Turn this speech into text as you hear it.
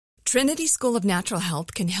Trinity School of Natural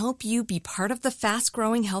Health can help you be part of the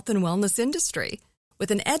fast-growing health and wellness industry.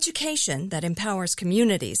 With an education that empowers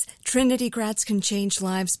communities, Trinity grads can change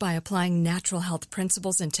lives by applying natural health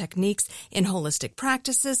principles and techniques in holistic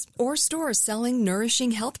practices or stores selling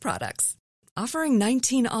nourishing health products. Offering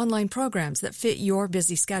 19 online programs that fit your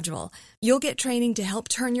busy schedule, you'll get training to help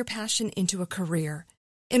turn your passion into a career.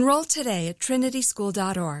 Enroll today at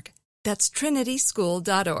trinityschool.org. That's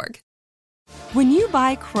trinityschool.org. When you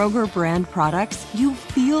buy Kroger brand products, you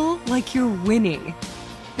feel like you're winning.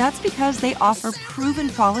 That's because they offer proven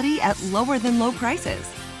quality at lower than low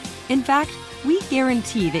prices. In fact, we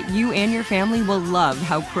guarantee that you and your family will love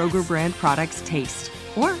how Kroger brand products taste,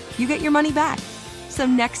 or you get your money back. So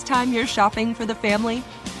next time you're shopping for the family,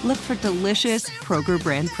 look for delicious Kroger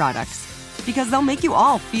brand products, because they'll make you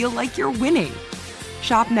all feel like you're winning.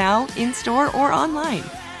 Shop now, in-store, or online.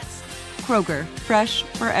 Kroger, fresh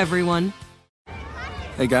for everyone.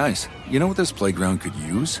 Hey guys, you know what this playground could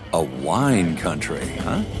use? A wine country,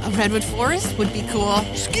 huh? A redwood forest would be cool.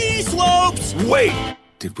 Ski slopes! Wait!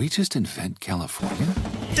 Did we just invent California?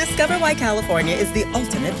 Discover why California is the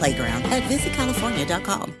ultimate playground at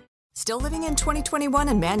visitcalifornia.com. Still living in 2021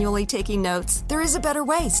 and manually taking notes? There is a better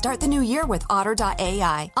way. Start the new year with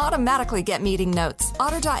Otter.ai. Automatically get meeting notes.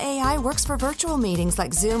 Otter.ai works for virtual meetings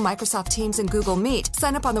like Zoom, Microsoft Teams, and Google Meet.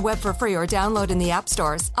 Sign up on the web for free or download in the app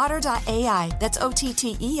stores. Otter.ai. That's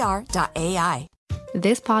OTTER.ai.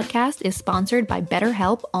 This podcast is sponsored by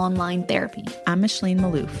BetterHelp Online Therapy. I'm Micheline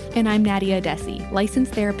Malouf. And I'm Nadia Desi,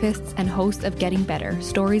 licensed therapists and host of Getting Better,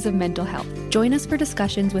 Stories of Mental Health. Join us for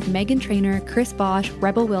discussions with Megan Trainor, Chris Bosch,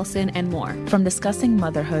 Rebel Wilson, and more. From discussing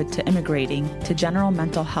motherhood to immigrating to general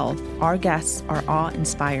mental health, our guests are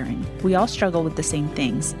awe-inspiring. We all struggle with the same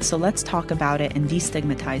things, so let's talk about it and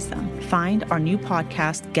destigmatize them. Find our new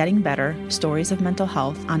podcast, Getting Better, Stories of Mental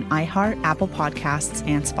Health, on iHeart, Apple Podcasts,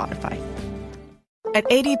 and Spotify. At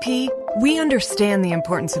ADP, we understand the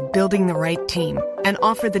importance of building the right team and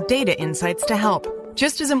offer the data insights to help.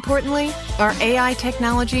 Just as importantly, our AI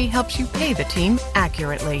technology helps you pay the team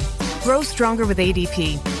accurately. Grow stronger with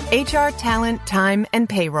ADP. HR, talent, time, and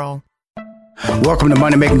payroll. Welcome to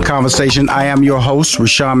Money Making Conversation. I am your host,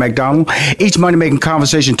 Rashawn McDonald. Each Money Making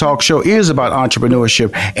Conversation talk show is about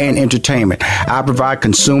entrepreneurship and entertainment. I provide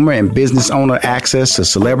consumer and business owner access to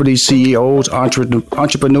celebrities, CEOs,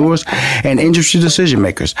 entrepreneurs, and industry decision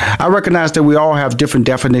makers. I recognize that we all have different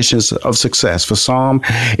definitions of success. For some,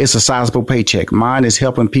 it's a sizable paycheck. Mine is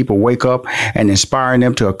helping people wake up and inspiring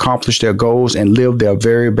them to accomplish their goals and live their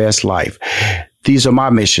very best life. These are my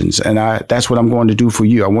missions, and that's what I'm going to do for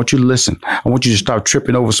you. I want you to listen. I want you to stop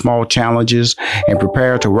tripping over small challenges and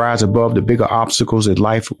prepare to rise above the bigger obstacles that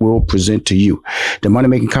life will present to you. The Money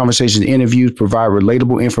Making Conversations interviews provide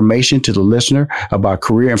relatable information to the listener about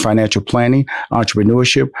career and financial planning,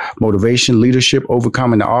 entrepreneurship, motivation, leadership,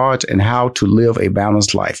 overcoming the odds, and how to live a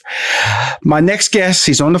balanced life. My next guest,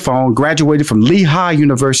 he's on the phone, graduated from Lehigh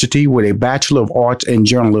University with a Bachelor of Arts in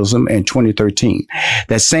Journalism in 2013.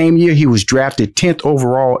 That same year, he was drafted 10th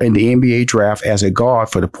overall in the NBA draft as a guard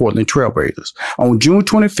for the Portland Trailblazers. On June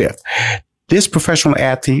 25th, this professional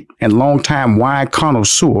athlete and longtime wine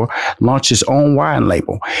connoisseur launched his own wine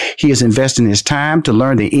label. He is investing his time to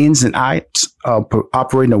learn the ins and outs of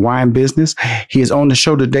operating a wine business. He is on the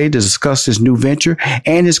show today to discuss his new venture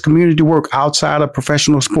and his community work outside of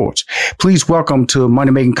professional sports. Please welcome to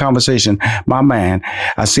Money Making Conversation, my man.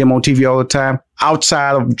 I see him on TV all the time.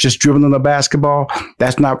 Outside of just dribbling a basketball,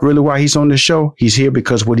 that's not really why he's on the show. He's here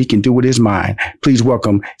because what he can do with his mind. Please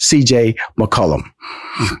welcome CJ McCollum.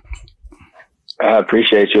 I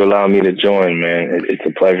appreciate you allowing me to join, man. It's a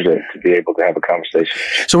pleasure to be able to have a conversation.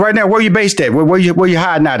 So right now, where are you based at? Where you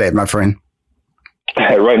hiding out at, my friend?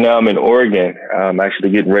 Right now, I'm in Oregon. I'm actually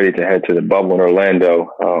getting ready to head to the bubble in Orlando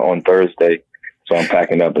on Thursday. So I'm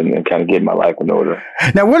packing up and kind of getting my life in order.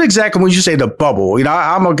 Now, what exactly when you say the bubble? You know,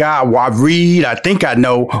 I'm a guy, I read, I think I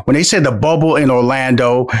know. When they say the bubble in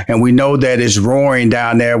Orlando, and we know that it's roaring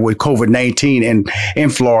down there with COVID-19 in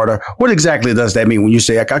Florida, what exactly does that mean when you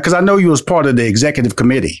say that? Because I know you was part of the executive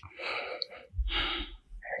committee.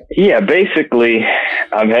 Yeah, basically,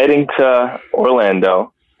 I'm heading to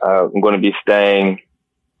Orlando. I'm going to be staying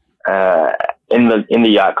in the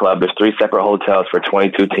yacht club. There's 3 separate hotels for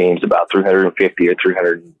 22 teams, about 350 or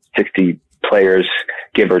 360 players,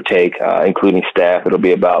 give or take, including staff. It'll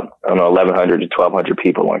be about, 1,100 to 1,200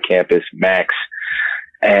 people on campus max.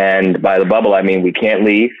 And by the bubble, I mean we can't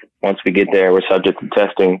leave. Once we get there, we're subject to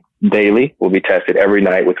testing daily. We'll be tested every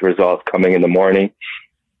night with results coming in the morning.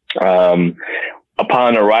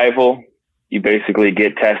 Upon arrival, you basically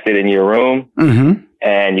get tested in your room. Mm-hmm.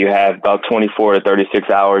 and you have about 24 to 36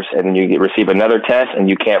 hours, and then you receive another test, and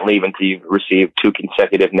you can't leave until you've received 2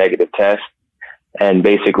 consecutive negative tests. And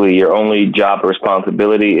basically, your only job or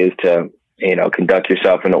responsibility is to, conduct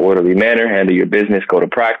yourself in an orderly manner, handle your business, go to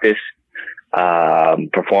practice,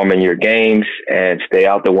 perform in your games, and stay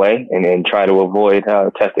out the way, and then try to avoid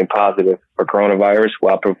testing positive for coronavirus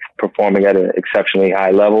while performing at an exceptionally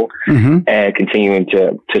high level, and continuing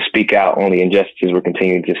to speak out on the injustices we're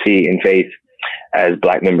continuing to see and face as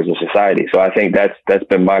Black members of society. So I think that's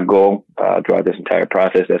been my goal throughout this entire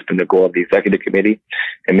process. That's been the goal of the executive committee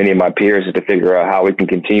and many of my peers, is to figure out how we can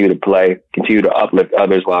continue to uplift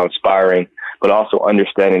others while inspiring, but also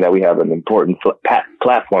understanding that we have an important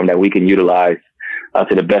platform that we can utilize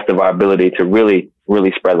to the best of our ability to really,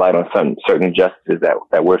 really spread light on certain injustices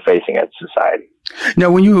that we're facing as a society.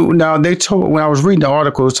 Now, when I was reading the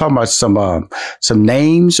article, it was talking about some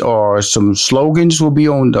names or some slogans will be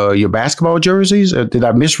on your basketball jerseys. Did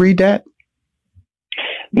I misread that?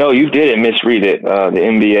 No, you didn't misread it. The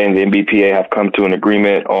NBA and the NBPA have come to an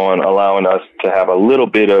agreement on allowing us to have a little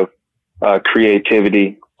bit of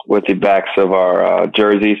creativity with the backs of our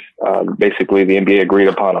jerseys. Basically, the NBA agreed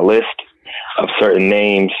upon a list of certain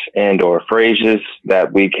names and or phrases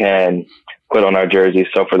that we can put on our jerseys.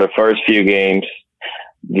 So for the first few games,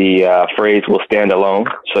 the phrase will stand alone.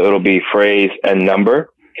 So it'll be phrase and number.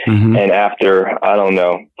 And after,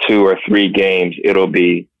 2 or 3 games, it'll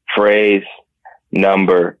be phrase,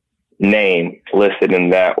 number, name, listed in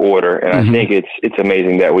that order. And I think it's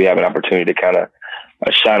amazing that we have an opportunity to kind of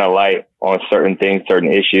shine a light on certain things,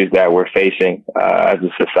 certain issues that we're facing as a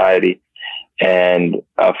society. And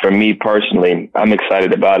for me personally, I'm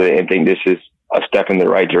excited about it and think this is a step in the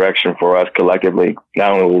right direction for us collectively.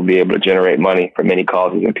 Not only will we be able to generate money for many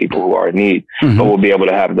causes and people who are in need, but we'll be able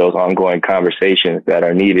to have those ongoing conversations that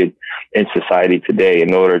are needed in society today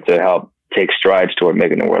in order to help take strides toward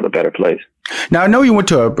making the world a better place. Now, I know you went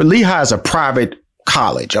to Lehigh is a private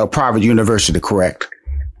college, a private university, correct?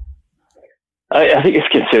 I think it's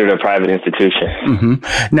considered a private institution.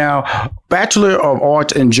 Now, Bachelor of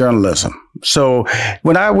Arts in Journalism. So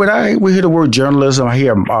when we hear the word journalism, I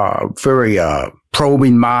hear a very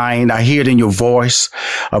probing mind. I hear it in your voice,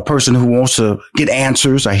 a person who wants to get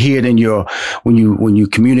answers. I hear it in when you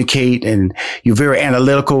communicate, and you're very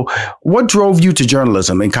analytical. What drove you to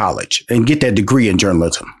journalism in college and get that degree in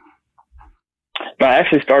journalism? I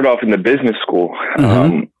actually started off in the business school.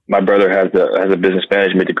 My brother has a business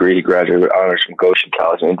management degree. He graduated with honors from Goshen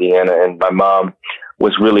College in Indiana. And my mom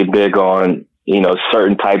was really big on,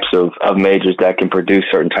 certain types of majors that can produce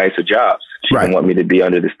certain types of jobs. She didn't want me to be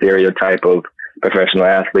under the stereotype of professional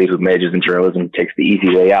athlete who majors in journalism, takes the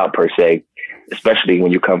easy way out per se, especially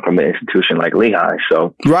when you come from an institution like Lehigh.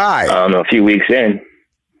 So a few weeks in,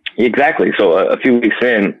 exactly. So a few weeks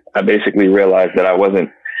in, I basically realized that I wasn't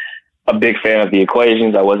a big fan of the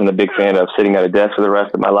equations. I wasn't a big fan of sitting at a desk for the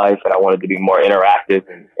rest of my life, and I wanted to be more interactive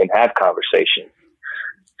and have conversation.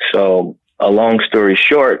 So a long story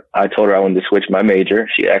short, I told her I wanted to switch my major.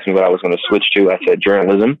 She asked me what I was going to switch to. I said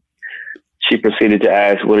journalism. She proceeded to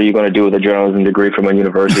ask, what are you going to do with a journalism degree from a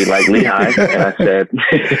university like Lehigh? And I said,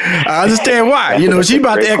 I understand why. She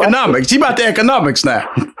about the economics. She about the economics now.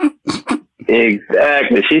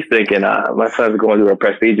 Exactly. She's thinking, my son's going to a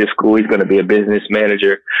prestigious school. He's going to be a business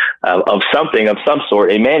manager of some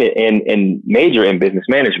sort, and major in business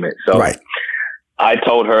management. So I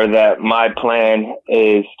told her that my plan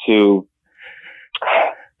is to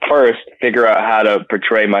first figure out how to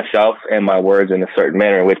portray myself and my words in a certain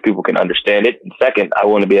manner in which people can understand it. And second, I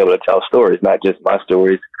want to be able to tell stories, not just my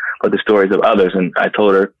stories, but the stories of others. And I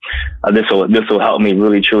told her this will help me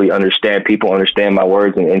really truly understand people, understand my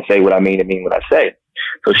words, and say what I mean and mean what I say.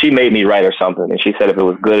 So she made me write her something, and she said if it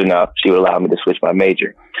was good enough, she would allow me to switch my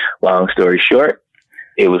major. Long story short,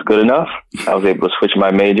 it was good enough. I was able to switch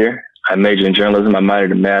my major. I majored in journalism. I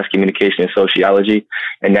minored in mass communication and sociology.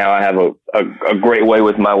 And now I have a great way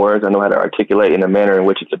with my words. I know how to articulate in a manner in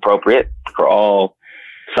which it's appropriate for all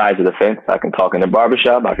sides of the fence. I can talk in the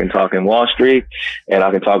barbershop, I can talk in Wall Street, and I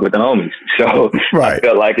can talk with the homies. So I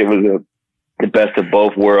felt like it was the best of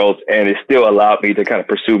both worlds, and it still allowed me to kind of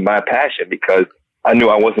pursue my passion because I knew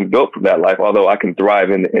I wasn't built for that life. Although I can thrive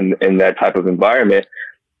in that type of environment,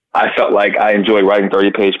 I felt like I enjoyed writing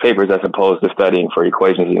 30-page papers as opposed to studying for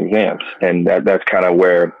equations and exams. And that's kind of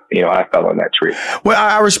where I fell on that tree. Well,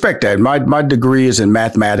 I respect that. My degree is in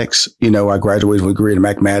mathematics. I graduated with a degree in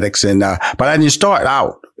mathematics, but I didn't start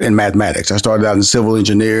out in mathematics. I started out in civil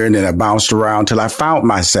engineering, and I bounced around till I found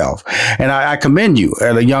myself. And I commend you.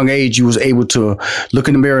 At a young age, you was able to look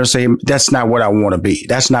in the mirror and say, that's not what I want to be.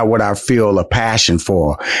 That's not what I feel a passion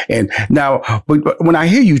for. And now, but when I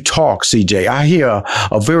hear you talk, CJ, I hear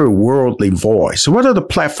a very worldly voice. What other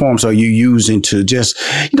platforms are you using to just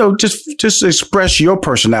express your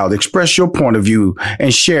personality, express your point of view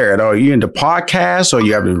and share it? Are you into podcasts or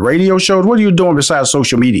you have radio shows? What are you doing besides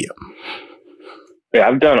social media? Yeah,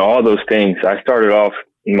 I've done all those things. I started off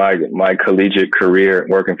my collegiate career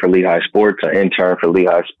working for Lehigh Sports, an intern for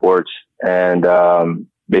Lehigh Sports, and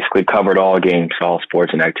basically covered all games, all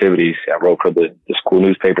sports and activities. I wrote for the school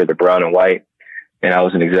newspaper, the Brown and White, and I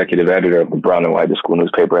was an executive editor of the Brown and White, the school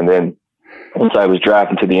newspaper. And then once I was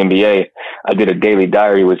drafted to the NBA, I did a daily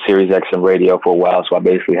diary with Sirius XM Radio for a while. So I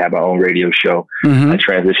basically had my own radio show. I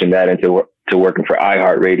transitioned that into working for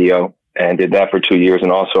iHeartRadio, and did that for 2 years,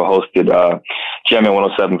 and also hosted Jammin'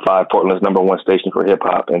 107.5, Portland's #1 station for hip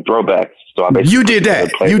hop and throwbacks. So I basically You did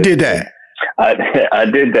that. I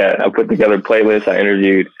did that. I put together playlists. I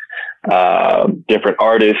interviewed different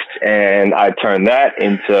artists, and I turned that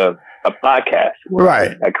into a podcast.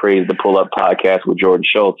 Right. I created the Pull Up podcast with Jordan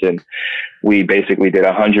Schultz, and we basically did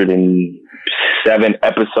 107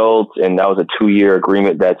 episodes, and that was a 2-year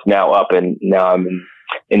agreement that's now up, and now I'm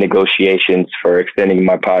in negotiations for extending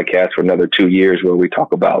my podcast for another 2 years, where we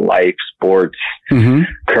talk about life, sports,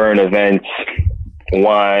 current events,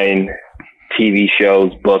 wine, TV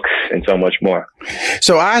shows, books, and so much more.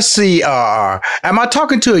 So I see, am I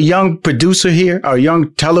talking to a young producer here, a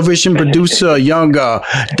young television producer, a young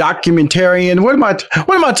documentarian? What am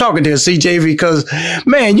I talking to, CJ? Because,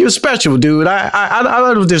 man, you're special, dude. I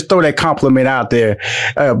love to just throw that compliment out there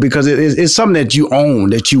because it's something that you own,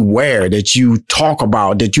 that you wear, that you talk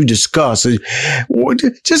about, that you discuss.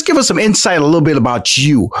 Just give us some insight a little bit about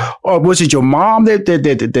you. Or was it your mom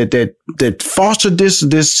that fostered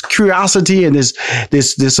this curiosity and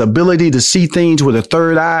this ability to see things with a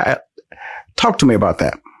third eye? Talk to me about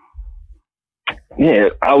that. Yeah,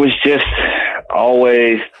 I was just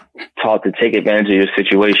always taught to take advantage of your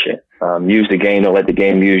situation. Use the game, don't let the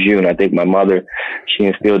game use you. And I think my mother, she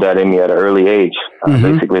instilled that in me at an early age.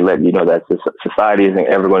 Basically let you know that society isn't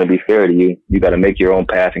ever going to be fair to you. You got to make your own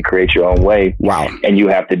path and create your own way. Wow. And you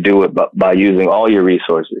have to do it by using all your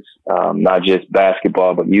resources, not just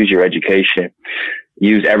basketball, but use your education.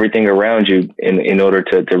 Use everything around you in order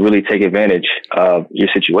to really take advantage of your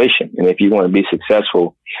situation. And if you want to be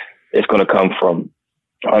successful, it's going to come from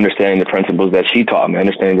understanding the principles that she taught me,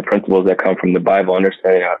 understanding the principles that come from the Bible,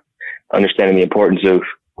 understanding the importance of,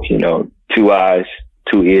 2 eyes,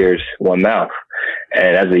 2 ears, 1 mouth.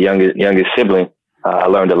 And as the youngest sibling, I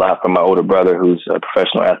learned a lot from my older brother, who's a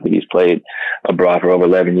professional athlete. He's played abroad for over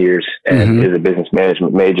 11 years and is a business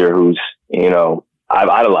management major who's, I've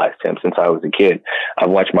idolized him since I was a kid. I've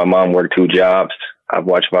watched my mom work 2 jobs. I've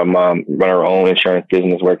watched my mom run her own insurance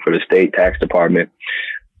business, work for the state tax department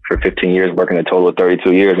for 15 years, working a total of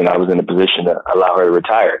 32 years. And I was in a position to allow her to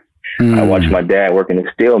retire. I watched my dad work in a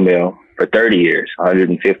steel mill for 30 years,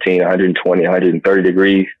 115, 120, 130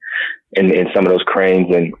 degrees in some of those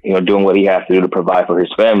cranes, and, doing what he has to do to provide for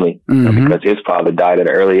his family because his father died at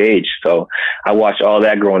an early age. So I watched all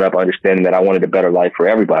that growing up, understanding that I wanted a better life for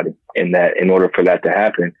everybody. And that in order for that to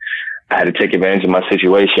happen, I had to take advantage of my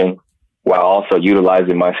situation while also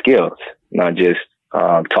utilizing my skills, not just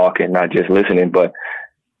talking, not just listening, but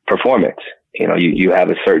performance. You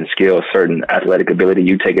have a certain skill, certain athletic ability,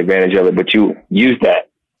 you take advantage of it, but you use that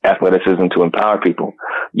athleticism to empower people,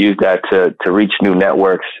 use that to reach new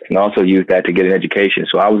networks, and also use that to get an education.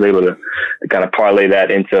 So I was able to kind of parlay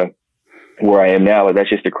that into where I am now. And that's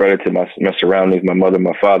just a credit to my surroundings, my mother,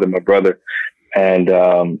 my father, my brother. And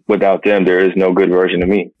without them, there is no good version of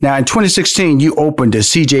me. Now, in 2016, you opened the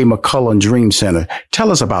CJ McCollum Dream Center.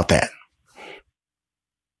 Tell us about that.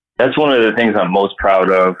 That's one of the things I'm most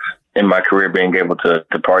proud of in my career, being able to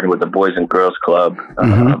partner with the Boys and Girls Club,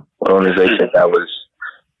 an organization that was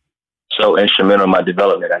so instrumental in my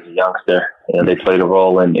development as a youngster. They played a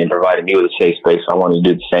role in providing me with a safe space. I wanted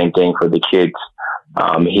to do the same thing for the kids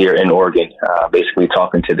here in Oregon, basically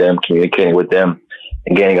talking to them, communicating with them,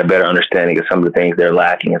 and getting a better understanding of some of the things they're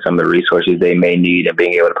lacking and some of the resources they may need, and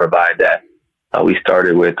being able to provide that. We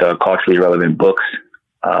started with culturally relevant books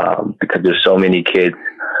because there's so many kids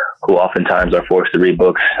who oftentimes are forced to read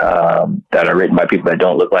books that are written by people that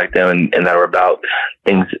don't look like them and that are about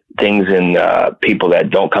things and people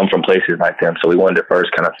that don't come from places like them. So we wanted to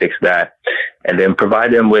first kind of fix that, and then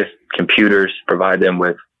provide them with computers, provide them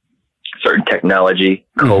with certain technology,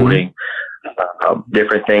 coding,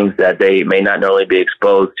 different things that they may not normally be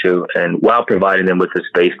exposed to, and while providing them with the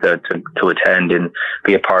space to attend and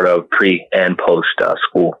be a part of pre and post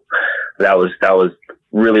school. That was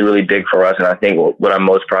really, really big for us. And I think what I'm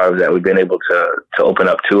most proud of is that we've been able to open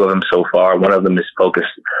up 2 of them so far. One of them is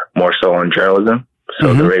focused more so on journalism.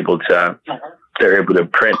 So they're able to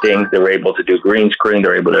print things. They're able to do green screen.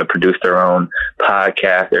 They're able to produce their own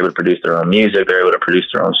podcast. They're able to produce their own music. They're able to produce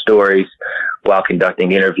their own stories while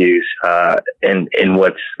conducting interviews, in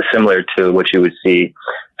what's similar to what you would see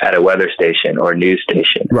at a weather station or a news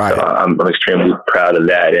station. Right. So I'm extremely proud of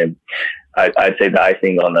that. And I'd say the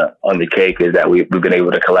icing on the cake is that we've been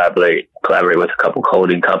able to collaborate with a couple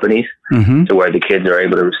coding companies to where the kids are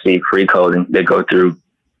able to receive free coding. They go through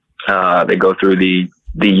the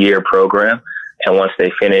year program. And once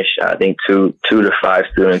they finish, I think 2 to 5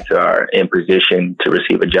 students are in position to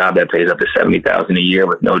receive a job that pays up to $70,000 a year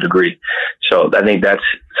with no degree. So I think that's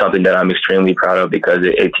something that I'm extremely proud of, because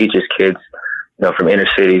it teaches kids, from inner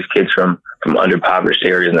cities, kids from underpoverished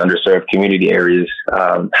areas and underserved community areas,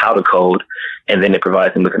 how to code. And then it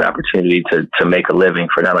provides them with an opportunity to make a living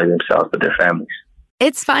for not only themselves, but their families.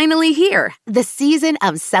 It's finally here, the season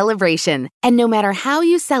of celebration. And no matter how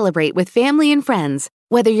you celebrate with family and friends,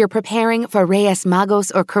 whether you're preparing for Reyes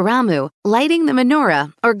Magos or Karamu, lighting the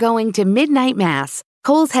menorah, or going to midnight mass,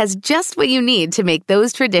 Kohl's has just what you need to make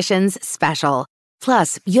those traditions special.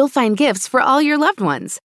 Plus, you'll find gifts for all your loved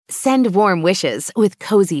ones. Send warm wishes with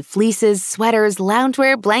cozy fleeces, sweaters,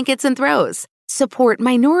 loungewear, blankets, and throws. Support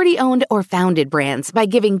minority-owned or founded brands by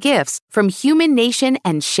giving gifts from Human Nation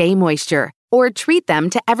and Shea Moisture. Or treat them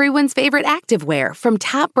to everyone's favorite activewear from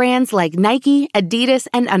top brands like Nike, Adidas,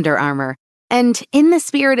 and Under Armour. And in the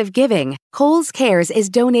spirit of giving, Kohl's Cares is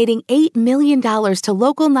donating $8 million to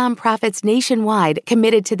local nonprofits nationwide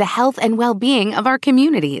committed to the health and well-being of our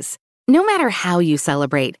communities. No matter how you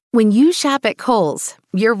celebrate, when you shop at Kohl's,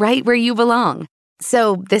 you're right where you belong.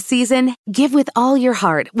 So this season, give with all your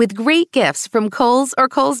heart with great gifts from Kohl's or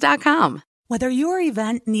Kohls.com. Whether your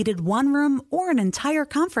event needed one room or an entire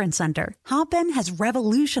conference center, Hopin has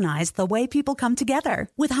revolutionized the way people come together.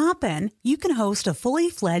 With Hopin, you can host a fully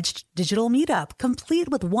fledged digital meetup, complete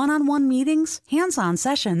with one-on-one meetings, hands-on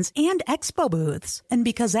sessions, and expo booths. And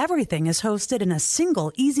because everything is hosted in a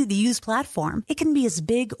single, easy-to-use platform, it can be as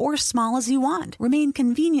big or small as you want, remain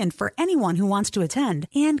convenient for anyone who wants to attend,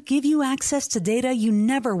 and give you access to data you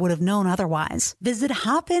never would have known otherwise. Visit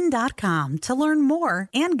hopin.com to learn more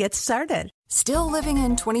and get started. Still living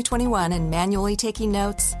in 2021 and manually taking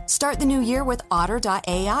notes? Start the new year with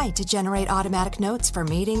Otter.ai to generate automatic notes for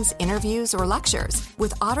meetings, interviews, or lectures.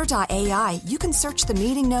 With Otter.ai, you can search the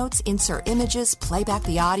meeting notes, insert images, play back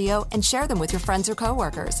the audio, and share them with your friends or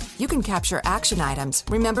coworkers. You can capture action items,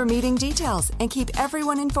 remember meeting details, and keep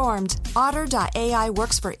everyone informed. Otter.ai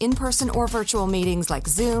works for in-person or virtual meetings like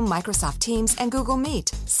Zoom, Microsoft Teams, and Google Meet.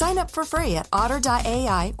 Sign up for free at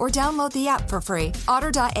Otter.ai or download the app for free.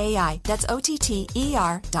 Otter.ai, that's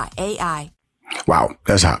OTTER.ai. Wow,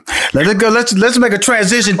 that's hot. Let's make a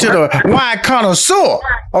transition to the wine connoisseur.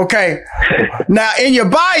 Okay. Now, in your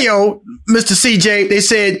bio, Mr. CJ, they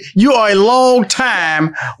said you are a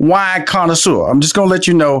long-time wine connoisseur. I'm just going to let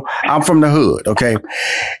you know I'm from the hood, okay?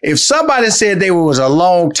 If somebody said they was a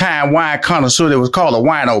long-time wine connoisseur, they was called a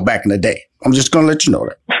wino back in the day. I'm just going to let you know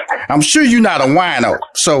that. I'm sure you're not a wino.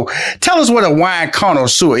 So tell us what a wine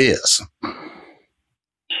connoisseur is.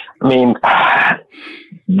 I mean,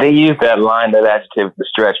 they use that line, that adjective, to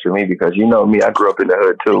stretch for me, because you know me, I grew up in the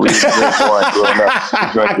hood too. We used to drink wine growing up,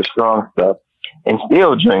 we drank the strong stuff, and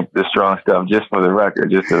still drink the strong stuff, just for the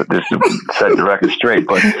record, just to set the record straight.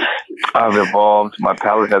 But I've evolved, my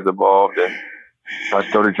palate has evolved, and I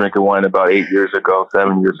started drinking wine about 7 years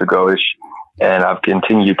ago-ish, and I've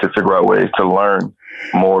continued to figure out ways to learn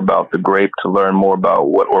more about the grape, to learn more about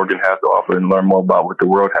what Oregon has to offer, and learn more about what the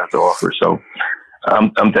world has to offer. So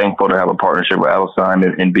I'm thankful to have a partnership with Alcyon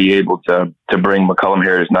and be able to bring McCollum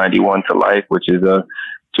Heritage 91 to life, which is a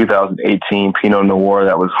 2018 Pinot Noir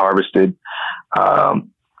that was harvested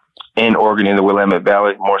in Oregon in the Willamette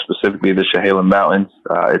Valley, more specifically the Chehalem Mountains.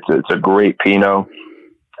 It's a great Pinot.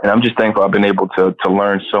 And I'm just thankful I've been able to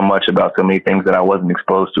learn so much about so many things that I wasn't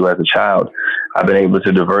exposed to as a child. I've been able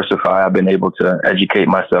to diversify. I've been able to educate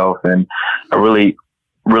myself, and I really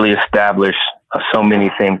establish so many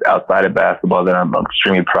things outside of basketball that I'm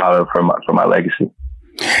extremely proud of for my legacy.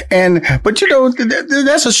 But you know,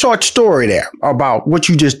 that's a short story there about what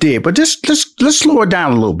you just did. But let's slow it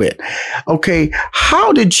down a little bit. Okay,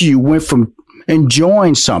 how did you went from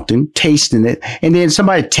enjoying something, tasting it, and then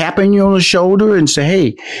somebody tapping you on the shoulder and say,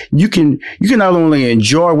 "Hey, you can not only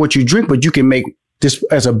enjoy what you drink, but you can make this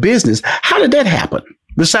as a business. How did that happen?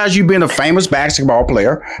 Besides you being a famous basketball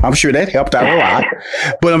player, I'm sure that helped out a lot.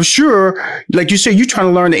 But I'm sure, like you said, you're trying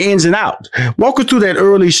to learn the ins and outs. Walk us through that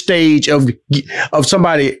early stage of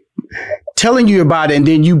somebody telling you about it, and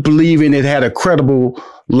then you believing it had a credible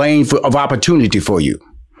lane of opportunity for you.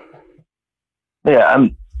 Yeah,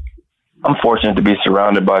 I'm fortunate to be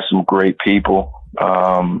surrounded by some great people.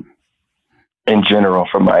 In general,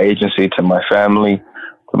 from my agency to my family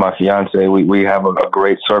to my fiance, we have a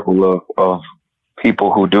great circle of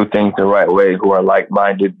people who do things the right way, who are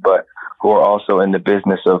like-minded, but who are also in the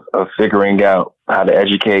business of figuring out how to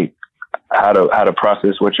educate, how to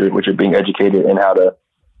process what you're being educated, and how to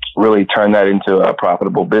really turn that into a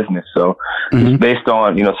profitable business. So based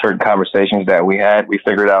on, certain conversations that we had, we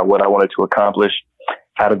figured out what I wanted to accomplish,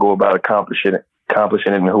 how to go about accomplishing it,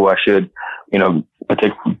 and who I should,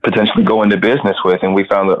 potentially go into business with. And we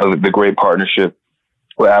found the great partnership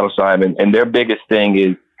with Adel Simon, and their biggest thing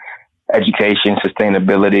is education,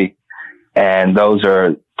 sustainability. And those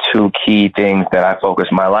are two key things that I focus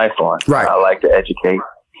my life on. Right. I like to educate,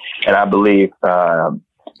 and I believe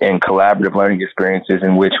in collaborative learning experiences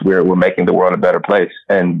in which we're making the world a better place.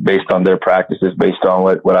 And based on their practices, based on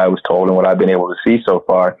what I was told and what I've been able to see so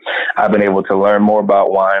far, I've been able to learn more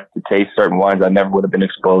about wine, to taste certain wines I never would have been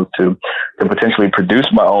exposed to potentially produce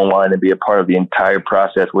my own wine and be a part of the entire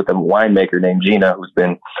process with a winemaker named Gina, who's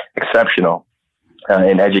been exceptional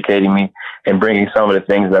in educating me and bringing some of the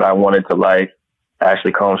things that I wanted to life.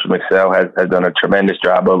 Ashley Combs from Excel has done a tremendous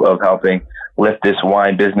job of helping lift this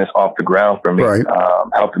wine business off the ground for me, right.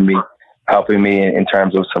 helping me in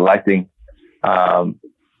terms of selecting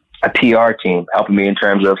a PR team, helping me in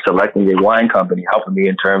terms of selecting a wine company, helping me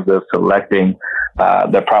in terms of selecting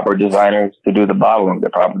the proper designers to do the bottling, the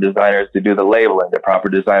proper designers to do the labeling, the proper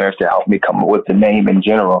designers to help me come up with the name in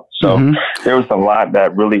general. So there was a lot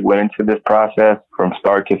that really went into this process from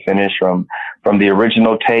start to finish, from the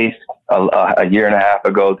original taste a year and a half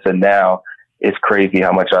ago to now. It's crazy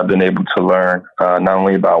how much I've been able to learn, not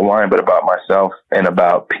only about wine, but about myself and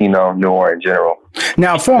about Pinot Noir in general.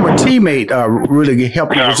 Now, a former teammate really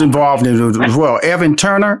helped you, was involved in it as well. Evan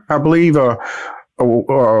Turner, I believe,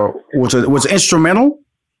 was instrumental.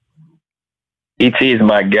 ET is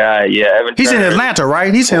my guy. Yeah, Evan He's Turner. in Atlanta,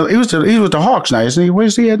 right? He was with the Hawks now, isn't he?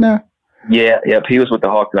 Where's he at now? Yeah, yep. He was with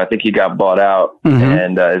the Hawks, and I think he got bought out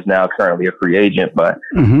and is now currently a free agent. But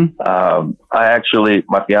my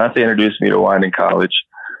fiance introduced me to wine in college.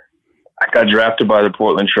 I got drafted by the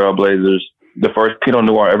Portland Trailblazers. The first Pinot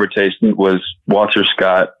Noir I ever tasted was Walter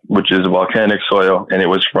Scott, which is volcanic soil, and it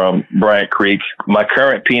was from Bryant Creek. My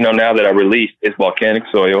current Pinot now that I released is volcanic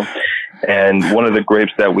soil, and one of the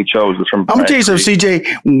grapes that we chose was from Bryant I'm going to tell you something,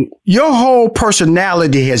 CJ. Your whole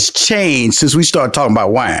personality has changed since we started talking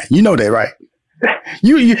about wine. You know that, right?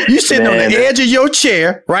 You sitting on the edge of your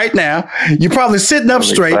chair right now. You're probably sitting up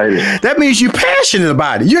straight. Excited. That means you're passionate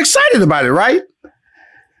about it. You're excited about it, right?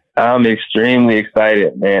 I'm extremely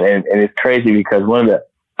excited, man. And it's crazy because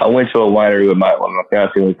I went to a winery with my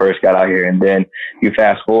fiance when we first got out here. And then you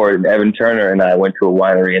fast forward, and Evan Turner and I went to a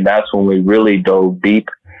winery, and that's when we really dove deep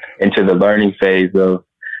into the learning phase of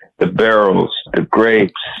the barrels, the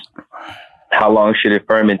grapes, how long should it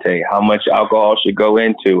fermentate, how much alcohol should go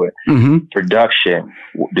into it, production,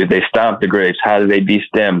 did they stomp the grapes, how do they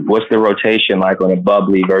destem, what's the rotation like on a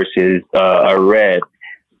bubbly versus a red,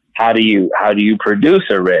 how do you produce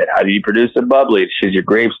a red, how do you produce a bubbly, should your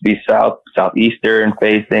grapes be southeastern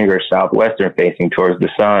facing or southwestern facing towards the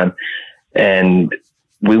sun? And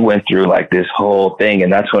we went through like this whole thing,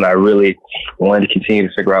 and that's when I really wanted to continue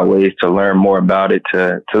to figure out ways to learn more about it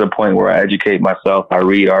to the point where I educate myself. I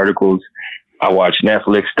read articles, I watch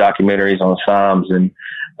Netflix documentaries on Psalms, and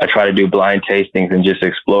I try to do blind tastings and just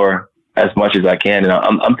explore as much as I can. And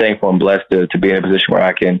I'm thankful and blessed to be in a position where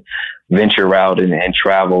I can venture out and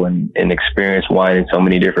travel and experience wine in so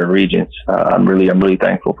many different regions. I'm really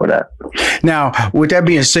thankful for that. Now, with that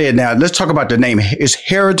being said, now let's talk about the name. It's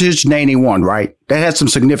Heritage 91, right? That has some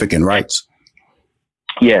significance, right?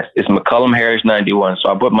 Yes, it's McCollum Heritage 91.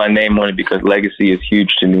 So I put my name on it because legacy is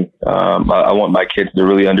huge to me. I want my kids to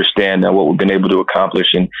really understand what we've been able to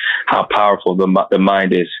accomplish and how powerful the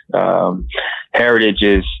mind is. Heritage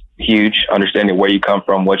is huge, understanding where you come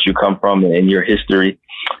from, what you come from, and your history.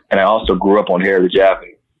 And I also grew up on Heritage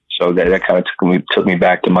Avenue. So that kind of took me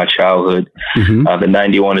back to my childhood. The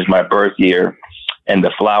 91 is my birth year. And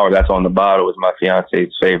the flower that's on the bottle is my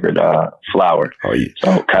fiance's favorite flower.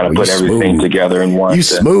 So kind of put everything together in one. You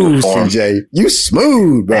smooth, CJ. You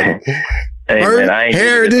smooth, brother. Hey, man,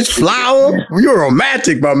 Heritage flower. You're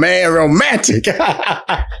romantic, my man. Romantic.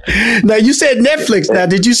 Now, you said Netflix. Now,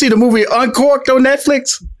 did you see the movie Uncorked on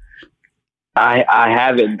Netflix? I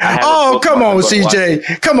haven't. Oh, come on,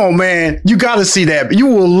 CJ. Come on, man. You got to see that. You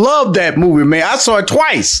will love that movie, man. I saw it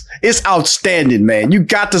twice. It's outstanding, man. You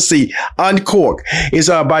got to see Uncork. It's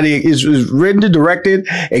written and directed,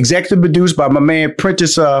 executive produced by my man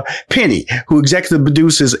Prentice Penny, who executive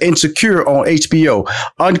produces Insecure on HBO.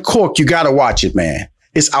 Uncork, you got to watch it, man.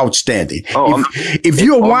 It's outstanding. Oh, if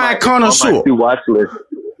you're a wine connoisseur,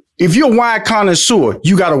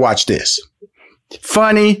 you got to watch this.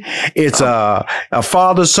 Funny. It's a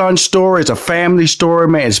father-son story. It's a family story,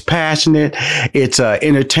 man. It's passionate. It's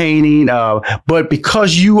entertaining. But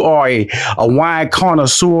because you are a wine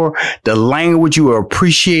connoisseur, the language, you will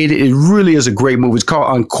appreciate it. It really is a great movie. It's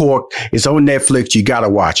called Uncorked. It's on Netflix. You got to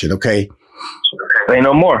watch it, okay? Say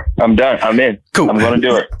no more. I'm done. I'm in. Cool. I'm going to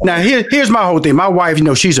do it. Now, here's my whole thing. My wife,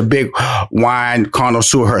 she's a big wine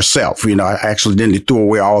connoisseur herself. I actually didn't throw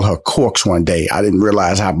away all her corks one day. I didn't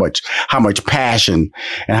realize how much passion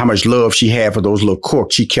and how much love she had for those little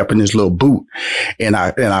corks she kept in this little boot in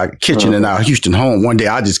our kitchen in our Houston home. One day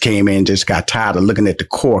I just came in and just got tired of looking at the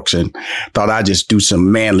corks and thought I'd just do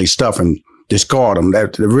some manly stuff and discard them.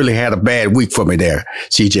 That really had a bad week for me there,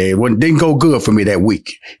 CJ. It didn't go good for me that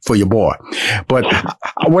week for your boy. But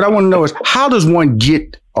what I want to know is, how does one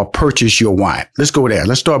get or purchase your wine? Let's go there.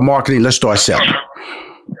 Let's start marketing. Let's start selling.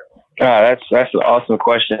 That's an awesome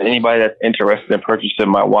question. Anybody that's interested in purchasing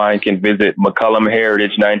my wine can visit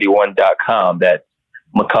McCollumHeritage91.com. That's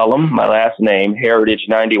McCollum, my last name,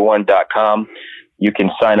 Heritage91.com. You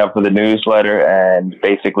can sign up for the newsletter and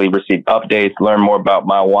basically receive updates, learn more about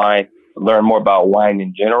my wine, learn more about wine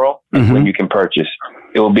in general, when you can purchase.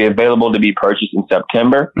 It will be available to be purchased in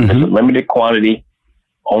September. It's a limited quantity,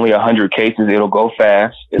 only 100 cases. It'll go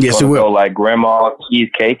fast. It's going to go like grandma's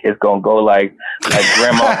cheesecake. It's going to go like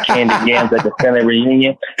grandma's candy yams at the family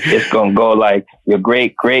reunion. It's going to go like your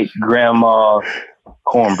great-great-grandma's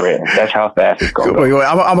cornbread. That's how fast it's going.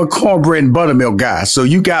 I'm a cornbread and buttermilk guy, so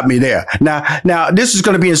you got me there. Now this is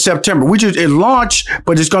going to be in September. It launched,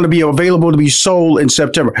 but it's going to be available to be sold in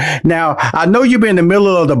September. Now I know you've been in the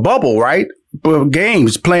middle of the bubble, right?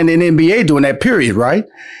 Games playing in NBA during that period, right?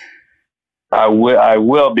 I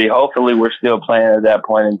will be. Hopefully, we're still playing at that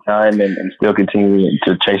point in time and still continuing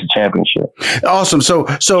to chase a championship. Awesome. So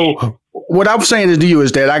what I'm saying to you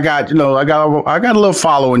is that I got a little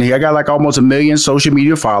following here. I got like almost 1 million social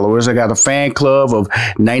media followers. I got a fan club of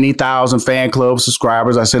 90,000 fan club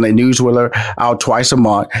subscribers. I send a newsletter out twice a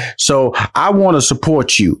month. So I want to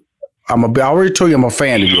support you. I already told you I'm a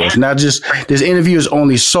fan of yours. Not just this interview has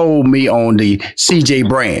only sold me on the CJ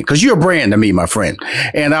brand, because you're a brand to me, my friend.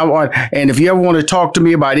 And if you ever want to talk to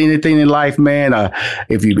me about anything in life, man,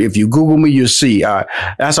 if you Google me, you'll see.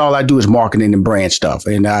 That's all I do is marketing and brand stuff.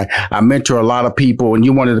 And I mentor a lot of people, and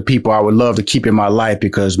you're one of the people I would love to keep in my life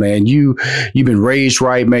because, man, you've been raised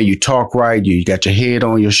right, man. You talk right. You got your head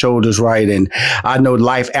on your shoulders right. And I know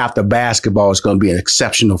life after basketball is going to be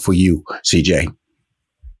exceptional for you, CJ.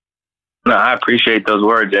 No, I appreciate those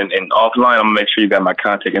words. And offline, I'm going to make sure you got my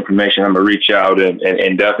contact information. I'm going to reach out and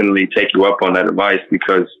definitely take you up on that advice,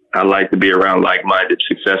 because I like to be around like-minded,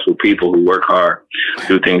 successful people who work hard,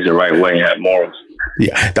 do things the right way, and have morals.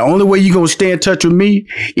 Yeah. The only way you're going to stay in touch with me,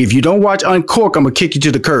 if you don't watch Uncork, I'm going to kick you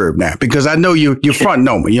to the curb now, because I know you're fronting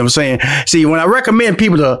on me. You know what I'm saying? See, when I recommend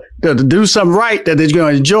people to do something right that they're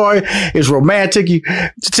going to enjoy, it's romantic. You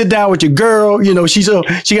sit down with your girl. She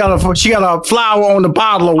got a flower on the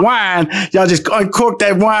bottle of wine. Y'all just uncork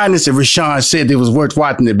that wine and say, Rashawn said it was worth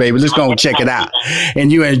watching it, baby. Let's go and check it out.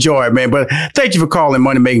 And you enjoy it, man. But thank you for calling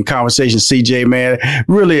Money Making Conversation, CJ, man.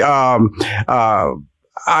 Really,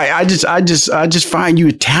 I just find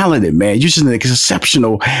you talented, man. You're just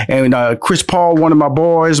exceptional. And Chris Paul, one of my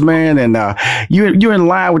boys, man. And you're in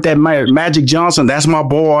line with that Magic Johnson. That's my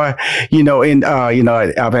boy.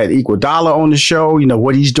 I've had Equal Dollar on the show.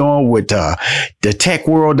 What he's doing with the tech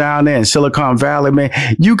world down there in Silicon Valley, man.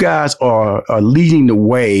 You guys are leading the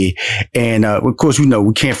way. And of course, we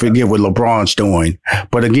can't forget what LeBron's doing.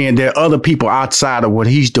 But again, there are other people outside of what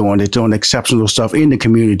he's doing that's doing exceptional stuff in the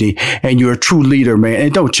community. And you're a true leader, man.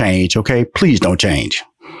 And don't change, okay? Please don't change.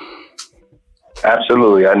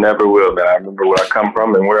 Absolutely. I never will, man. I remember where I come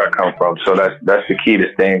from and where I come from. So that's the key to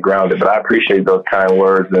staying grounded. But I appreciate those kind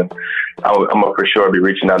words, and I'm going to for sure be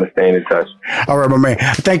reaching out and staying in touch. All right, my man.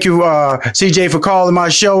 Thank you, CJ, for calling my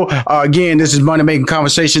show. Again, this is Money Making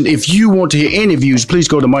Conversation. If you want to hear interviews, please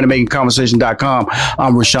go to moneymakingconversation.com.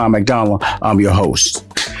 I'm Rashawn McDonald. I'm your host.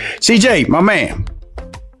 CJ, my man.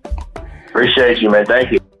 Appreciate you, man.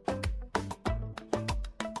 Thank you.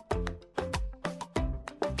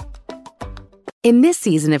 In this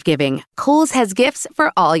season of giving, Kohl's has gifts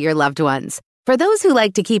for all your loved ones. For those who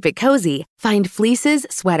like to keep it cozy, find fleeces,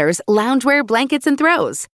 sweaters, loungewear, blankets, and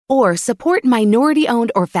throws. Or support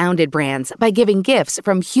minority-owned or founded brands by giving gifts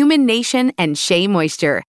from Human Nation and Shea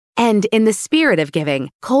Moisture. And in the spirit of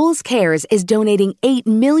giving, Kohl's Cares is donating $8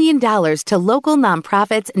 million to local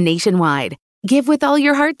nonprofits nationwide. Give with all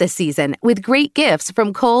your heart this season with great gifts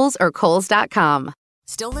from Kohl's or Kohls.com.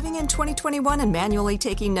 Still living in 2021 and manually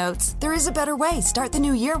taking notes? There is a better way. Start the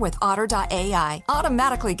new year with Otter.ai.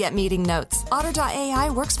 Automatically get meeting notes. Otter.ai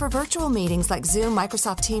works for virtual meetings like Zoom,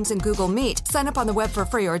 Microsoft Teams, and Google Meet. Sign up on the web for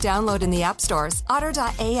free or download in the app stores.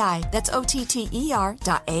 Otter.ai. That's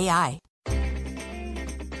OTTER.ai.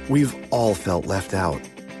 We've all felt left out.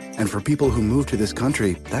 And for people who move to this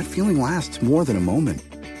country, that feeling lasts more than a moment.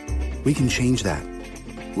 We can change that.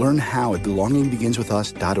 Learn how at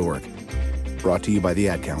belongingbeginswithus.org. Brought to you by the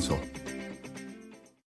Ad Council.